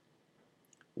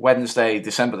Wednesday,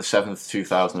 December the 7th,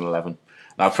 2011.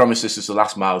 Now, I promise this is the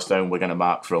last milestone we're going to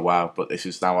mark for a while, but this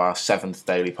is now our 7th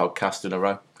daily podcast in a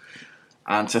row.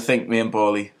 And to think me and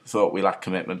Borley thought we lacked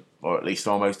commitment, or at least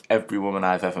almost every woman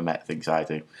I've ever met thinks I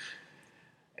do.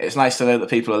 It's nice to know that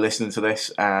people are listening to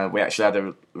this. We actually had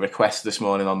a request this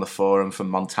morning on the forum from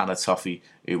Montana Toffee,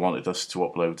 who wanted us to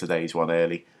upload today's one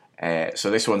early. So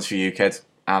this one's for you, kid,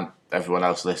 and everyone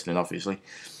else listening, obviously.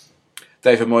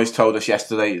 David Moyes told us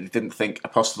yesterday he didn't think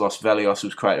Apostolos Velios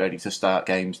was quite ready to start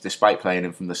games, despite playing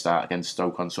him from the start against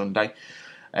Stoke on Sunday.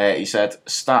 He said,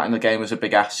 starting the game was a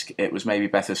big ask. It was maybe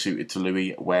better suited to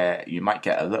Louis, where you might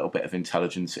get a little bit of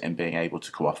intelligence in being able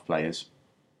to co off players.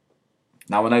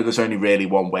 Now, I know there's only really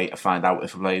one way to find out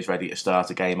if a player's ready to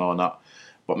start a game or not,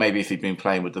 but maybe if he'd been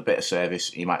playing with a bit of service,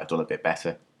 he might have done a bit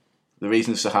better. The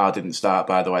reason Sahar didn't start,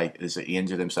 by the way, is that he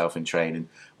injured himself in training,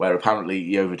 where apparently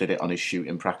he overdid it on his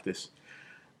shooting practice.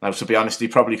 Now, to be honest, he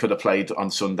probably could have played on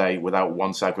Sunday without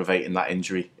once aggravating that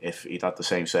injury if he'd had the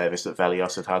same service that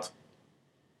Velios had had.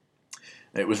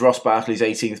 It was Ross Barkley's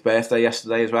 18th birthday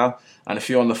yesterday as well, and a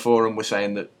few on the forum were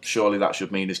saying that surely that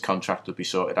should mean his contract would be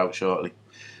sorted out shortly.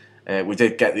 We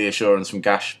did get the assurance from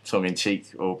Gash,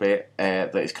 tongue-in-cheek, albeit,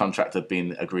 that his contract had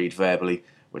been agreed verbally,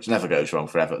 which never goes wrong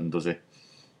for Everton, does it?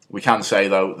 We can say,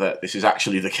 though, that this is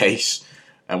actually the case,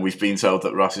 and we've been told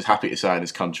that Ross is happy to sign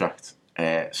his contract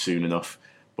soon enough.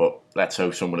 But let's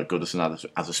hope someone at Goodison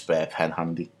has a spare pen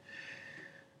handy.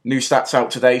 New stats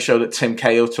out today show that Tim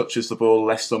Cahill touches the ball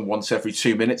less than once every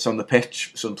 2 minutes on the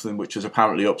pitch, something which has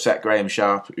apparently upset Graham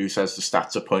Sharp, who says the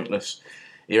stats are pointless.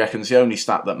 He reckons the only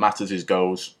stat that matters is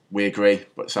goals. We agree,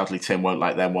 but sadly Tim won't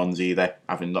like them ones either,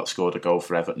 having not scored a goal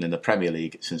for Everton in the Premier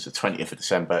League since the 20th of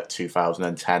December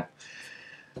 2010.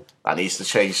 That needs to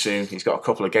change soon. He's got a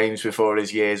couple of games before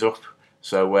his year's up,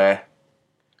 so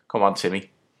come on,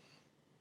 Timmy.